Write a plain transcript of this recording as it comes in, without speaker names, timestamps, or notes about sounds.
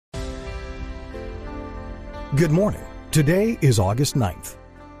Good morning. Today is August 9th.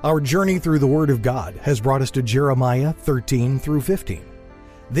 Our journey through the Word of God has brought us to Jeremiah 13 through 15.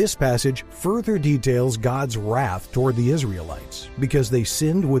 This passage further details God's wrath toward the Israelites because they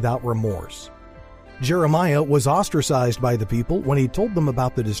sinned without remorse. Jeremiah was ostracized by the people when he told them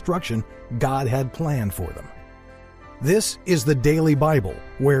about the destruction God had planned for them. This is the Daily Bible,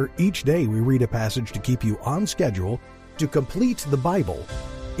 where each day we read a passage to keep you on schedule to complete the Bible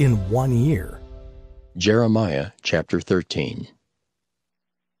in 1 year. Jeremiah chapter 13.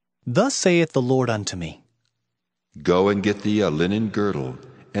 Thus saith the Lord unto me, Go and get thee a linen girdle,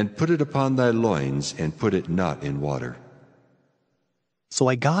 and put it upon thy loins, and put it not in water. So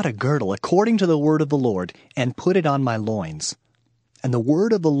I got a girdle according to the word of the Lord, and put it on my loins. And the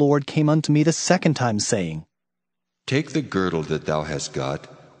word of the Lord came unto me the second time, saying, Take the girdle that thou hast got,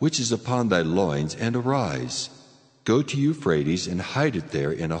 which is upon thy loins, and arise. Go to Euphrates, and hide it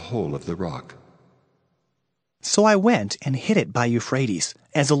there in a hole of the rock. So I went and hid it by Euphrates,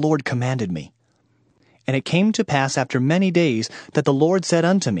 as the Lord commanded me. And it came to pass after many days that the Lord said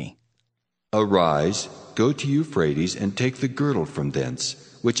unto me, Arise, go to Euphrates, and take the girdle from thence,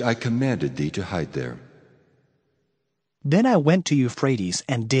 which I commanded thee to hide there. Then I went to Euphrates,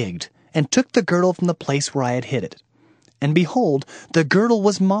 and digged, and took the girdle from the place where I had hid it. And behold, the girdle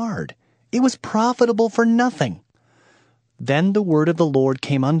was marred. It was profitable for nothing. Then the word of the Lord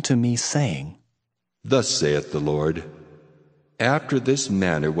came unto me, saying, Thus saith the Lord, After this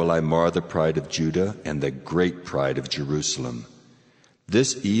manner will I mar the pride of Judah and the great pride of Jerusalem.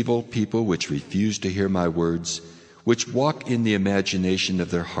 This evil people which refuse to hear my words, which walk in the imagination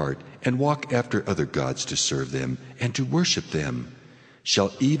of their heart, and walk after other gods to serve them, and to worship them,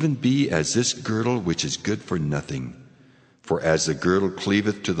 shall even be as this girdle which is good for nothing. For as the girdle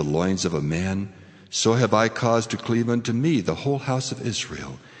cleaveth to the loins of a man, so have I caused to cleave unto me the whole house of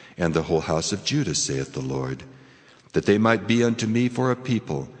Israel, and the whole house of Judah, saith the Lord, that they might be unto me for a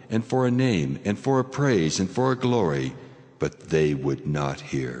people, and for a name, and for a praise, and for a glory, but they would not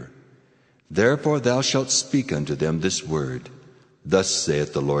hear. Therefore thou shalt speak unto them this word, Thus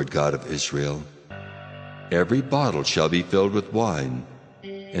saith the Lord God of Israel, Every bottle shall be filled with wine,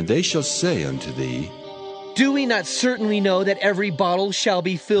 and they shall say unto thee, Do we not certainly know that every bottle shall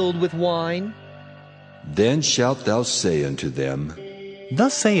be filled with wine? Then shalt thou say unto them,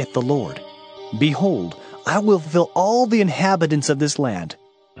 Thus saith the Lord, Behold, I will fill all the inhabitants of this land,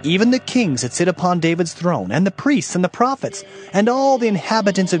 even the kings that sit upon David's throne, and the priests and the prophets, and all the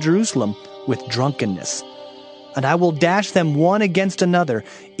inhabitants of Jerusalem, with drunkenness. And I will dash them one against another,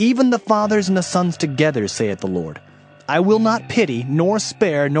 even the fathers and the sons together, saith the Lord. I will not pity, nor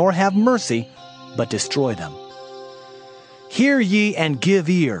spare, nor have mercy, but destroy them. Hear ye and give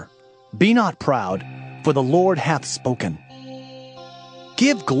ear. Be not proud, for the Lord hath spoken.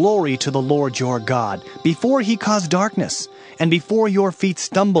 Give glory to the Lord your God, before he cause darkness, and before your feet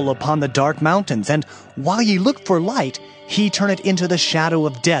stumble upon the dark mountains, and while ye look for light, he turn it into the shadow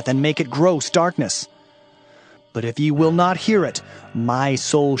of death, and make it gross darkness. But if ye will not hear it, my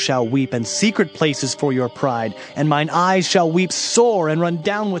soul shall weep in secret places for your pride, and mine eyes shall weep sore and run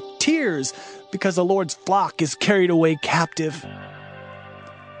down with tears, because the Lord's flock is carried away captive.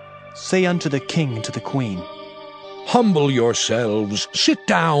 Say unto the king and to the queen, Humble yourselves, sit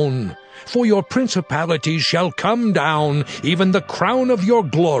down, for your principalities shall come down, even the crown of your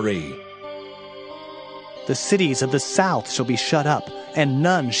glory. The cities of the south shall be shut up, and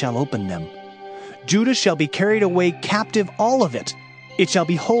none shall open them. Judah shall be carried away captive, all of it. It shall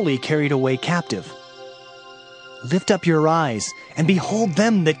be wholly carried away captive. Lift up your eyes, and behold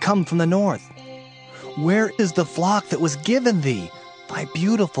them that come from the north. Where is the flock that was given thee, thy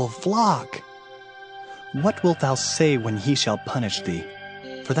beautiful flock? What wilt thou say when he shall punish thee?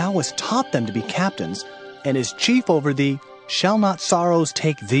 For thou hast taught them to be captains, and as chief over thee, shall not sorrows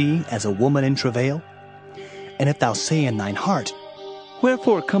take thee as a woman in travail? And if thou say in thine heart,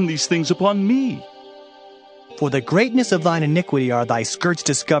 Wherefore come these things upon me? For the greatness of thine iniquity are thy skirts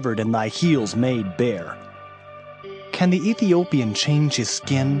discovered, and thy heels made bare. Can the Ethiopian change his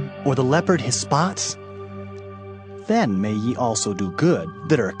skin, or the leopard his spots? Then may ye also do good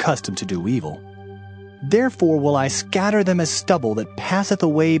that are accustomed to do evil. Therefore will I scatter them as stubble that passeth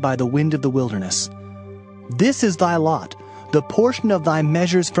away by the wind of the wilderness. This is thy lot, the portion of thy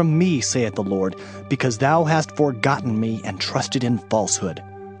measures from me, saith the Lord, because thou hast forgotten me and trusted in falsehood.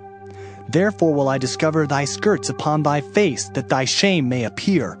 Therefore will I discover thy skirts upon thy face, that thy shame may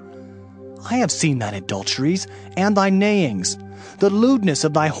appear. I have seen thine adulteries and thy neighings, the lewdness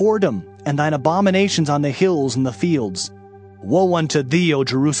of thy whoredom, and thine abominations on the hills and the fields. Woe unto thee, O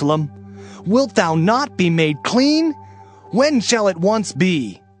Jerusalem! Wilt thou not be made clean? When shall it once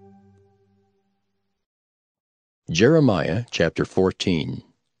be? Jeremiah chapter 14.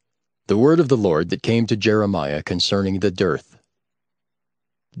 The word of the Lord that came to Jeremiah concerning the dearth.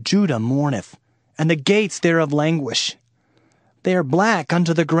 Judah mourneth, and the gates thereof languish. They are black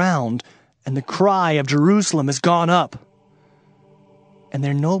unto the ground, and the cry of Jerusalem is gone up. And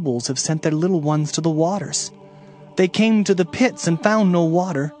their nobles have sent their little ones to the waters. They came to the pits and found no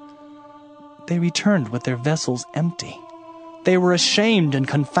water. They returned with their vessels empty. They were ashamed and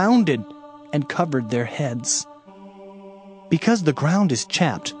confounded, and covered their heads. Because the ground is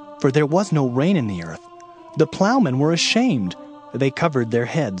chapped, for there was no rain in the earth, the plowmen were ashamed, they covered their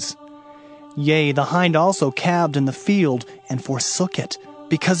heads. Yea, the hind also calved in the field, and forsook it,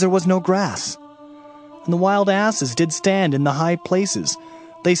 because there was no grass. And the wild asses did stand in the high places.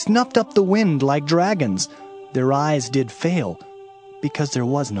 They snuffed up the wind like dragons. Their eyes did fail, because there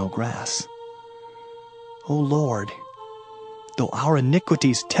was no grass. O Lord, though our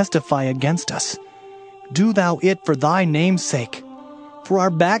iniquities testify against us, do thou it for thy name's sake, for our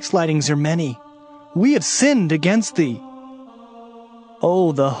backslidings are many. We have sinned against thee.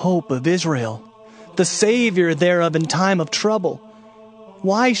 O the hope of Israel, the Savior thereof in time of trouble,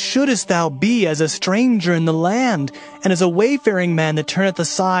 why shouldest thou be as a stranger in the land, and as a wayfaring man that turneth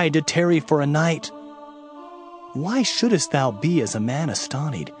aside to tarry for a night? Why shouldest thou be as a man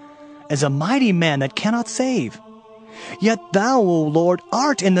astonied, as a mighty man that cannot save? Yet thou, O Lord,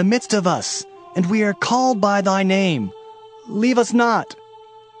 art in the midst of us, and we are called by thy name. Leave us not.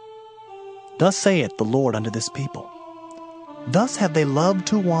 Thus saith the Lord unto this people, thus have they loved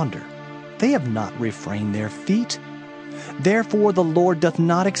to wander. They have not refrained their feet. Therefore the Lord doth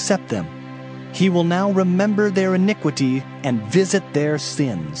not accept them. He will now remember their iniquity and visit their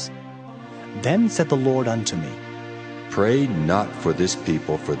sins. Then said the Lord unto me, Pray not for this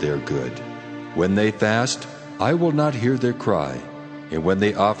people for their good. When they fast, I will not hear their cry. And when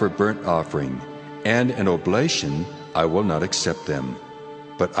they offer burnt offering and an oblation, I will not accept them.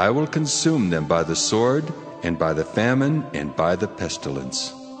 But I will consume them by the sword, and by the famine, and by the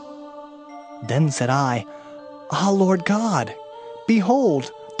pestilence. Then said I, Ah, Lord God,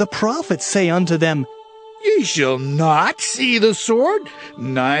 behold, the prophets say unto them, Ye shall not see the sword,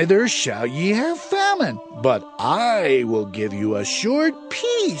 neither shall ye have famine, but I will give you assured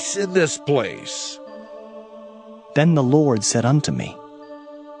peace in this place. Then the Lord said unto me,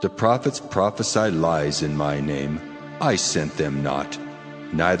 The prophets prophesy lies in my name. I sent them not,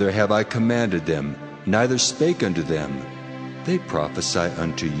 neither have I commanded them, neither spake unto them. They prophesy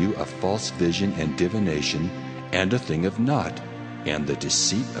unto you a false vision and divination, and a thing of naught, and the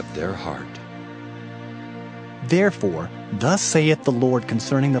deceit of their heart. Therefore, thus saith the Lord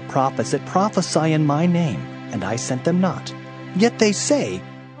concerning the prophets that prophesy in my name, and I sent them not. Yet they say,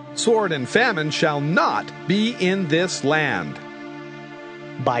 Sword and famine shall not be in this land.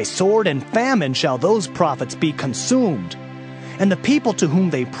 By sword and famine shall those prophets be consumed. And the people to whom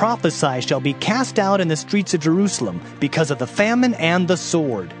they prophesy shall be cast out in the streets of Jerusalem, because of the famine and the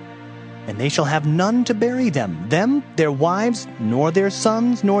sword. And they shall have none to bury them, their wives, nor their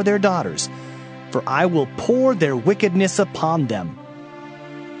sons, nor their daughters. For I will pour their wickedness upon them.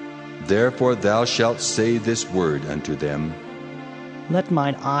 Therefore thou shalt say this word unto them, Let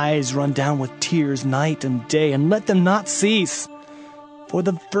mine eyes run down with tears night and day, and let them not cease. For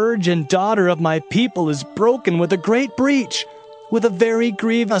the virgin daughter of my people is broken with a great breach, with a very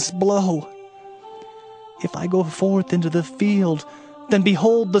grievous blow. If I go forth into the field, then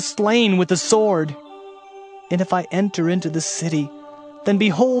behold the slain with the sword. And if I enter into the city, then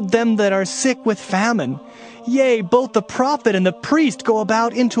behold them that are sick with famine. Yea, both the prophet and the priest go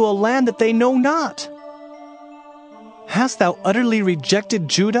about into a land that they know not. Hast thou utterly rejected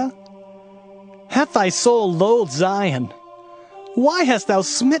Judah? Hath thy soul loathed Zion? Why hast thou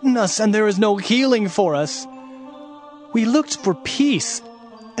smitten us, and there is no healing for us? We looked for peace,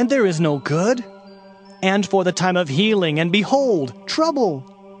 and there is no good, and for the time of healing, and behold, trouble.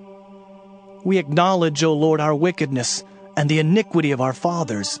 We acknowledge, O Lord, our wickedness, and the iniquity of our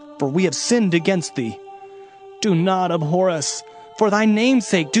fathers, for we have sinned against thee. Do not abhor us. For thy name's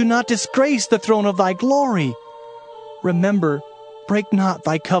sake, do not disgrace the throne of thy glory. Remember, break not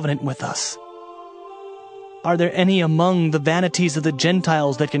thy covenant with us. Are there any among the vanities of the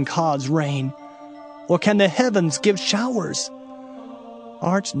Gentiles that can cause rain? Or can the heavens give showers?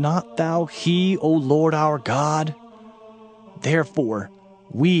 Art not thou he, O Lord our God? Therefore,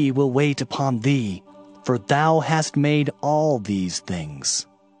 we will wait upon thee, for thou hast made all these things.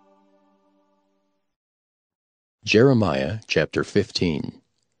 Jeremiah chapter 15.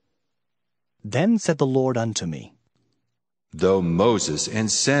 Then said the Lord unto me, Though Moses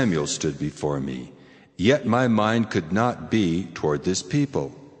and Samuel stood before me, yet my mind could not be toward this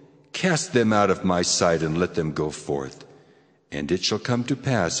people. Cast them out of my sight, and let them go forth. And it shall come to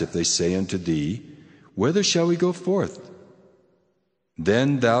pass, if they say unto thee, Whither shall we go forth?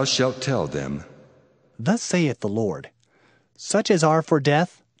 Then thou shalt tell them, Thus saith the Lord, Such as are for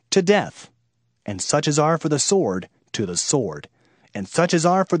death, to death, and such as are for the sword, to the sword, and such as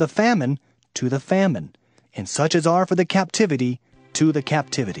are for the famine, to the famine, and such as are for the captivity, to the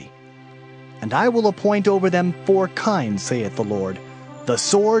captivity. And I will appoint over them 4 kinds, saith the Lord, the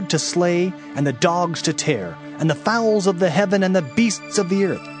sword to slay, and the dogs to tear, and the fowls of the heaven and the beasts of the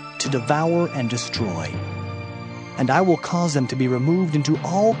earth to devour and destroy. And I will cause them to be removed into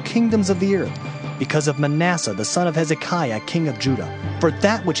all kingdoms of the earth, because of Manasseh the son of Hezekiah king of Judah, for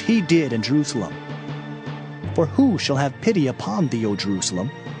that which he did in Jerusalem. For who shall have pity upon thee, O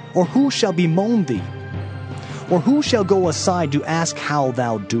Jerusalem? Or who shall bemoan thee? Or who shall go aside to ask how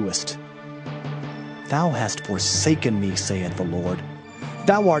thou doest? Thou hast forsaken me, saith the Lord.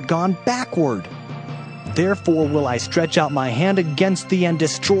 Thou art gone backward. Therefore will I stretch out my hand against thee and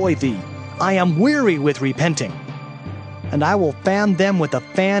destroy thee. I am weary with repenting. And I will fan them with a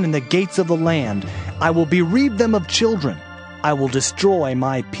fan in the gates of the land. I will bereave them of children. I will destroy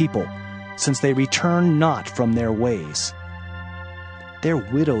my people, since they return not from their ways. Their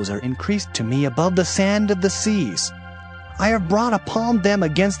widows are increased to me above the sand of the seas. I have brought upon them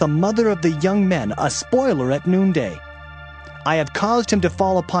against the mother of the young men a spoiler at noonday. I have caused him to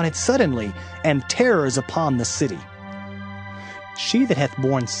fall upon it suddenly, and terrors upon the city. She that hath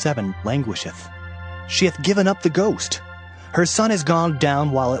borne 7 languisheth. She hath given up the ghost. Her son is gone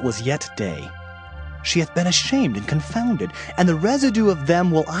down while it was yet day. She hath been ashamed and confounded, and the residue of them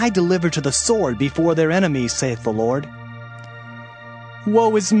will I deliver to the sword before their enemies, saith the Lord.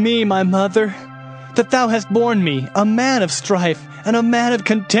 Woe is me, my mother, that thou hast borne me, a man of strife, and a man of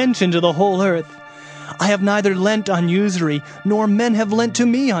contention to the whole earth. I have neither lent on usury, nor men have lent to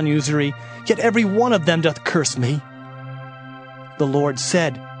me on usury, yet every one of them doth curse me. The Lord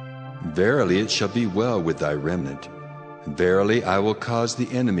said, Verily it shall be well with thy remnant. Verily I will cause the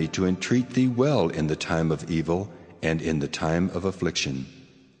enemy to entreat thee well in the time of evil, and in the time of affliction.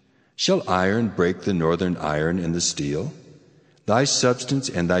 Shall iron break the northern iron and the steel? Thy substance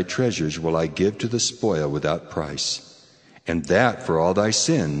and thy treasures will I give to the spoil without price, and that for all thy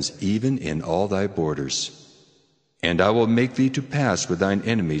sins, even in all thy borders. And I will make thee to pass with thine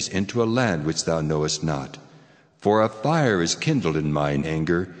enemies into a land which thou knowest not, for a fire is kindled in mine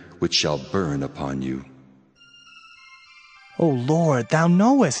anger, which shall burn upon you. O Lord, thou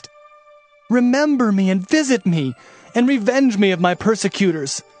knowest. Remember me and visit me, and revenge me of my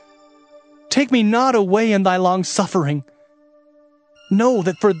persecutors. Take me not away in thy long suffering. Know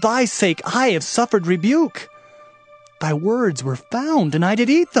that for thy sake I have suffered rebuke. Thy words were found, and I did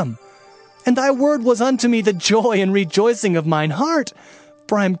eat them. And thy word was unto me the joy and rejoicing of mine heart,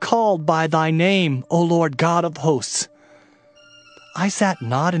 for I am called by thy name, O Lord God of hosts. I sat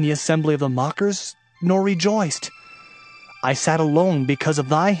not in the assembly of the mockers, nor rejoiced. I sat alone because of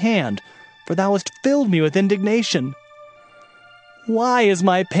thy hand, for thou hast filled me with indignation. Why is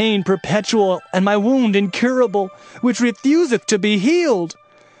my pain perpetual, and my wound incurable, which refuseth to be healed?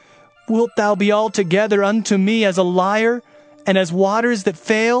 Wilt thou be altogether unto me as a liar, and as waters that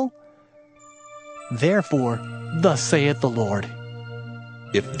fail? Therefore, thus saith the Lord,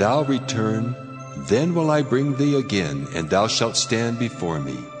 If thou return, then will I bring thee again, and thou shalt stand before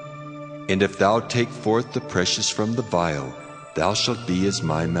me. And if thou take forth the precious from the vial, thou shalt be as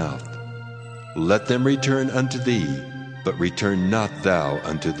my mouth. Let them return unto thee, but return not thou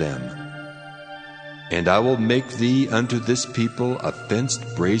unto them. And I will make thee unto this people a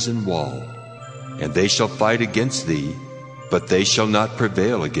fenced brazen wall, and they shall fight against thee, but they shall not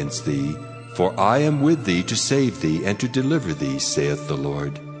prevail against thee, for I am with thee to save thee and to deliver thee, saith the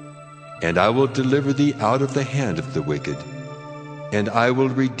Lord. And I will deliver thee out of the hand of the wicked, and I will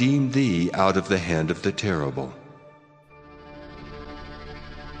redeem thee out of the hand of the terrible.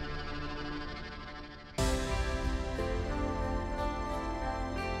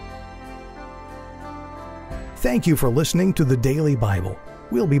 Thank you for listening to the Daily Bible.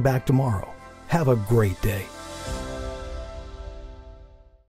 We'll be back tomorrow. Have a great day.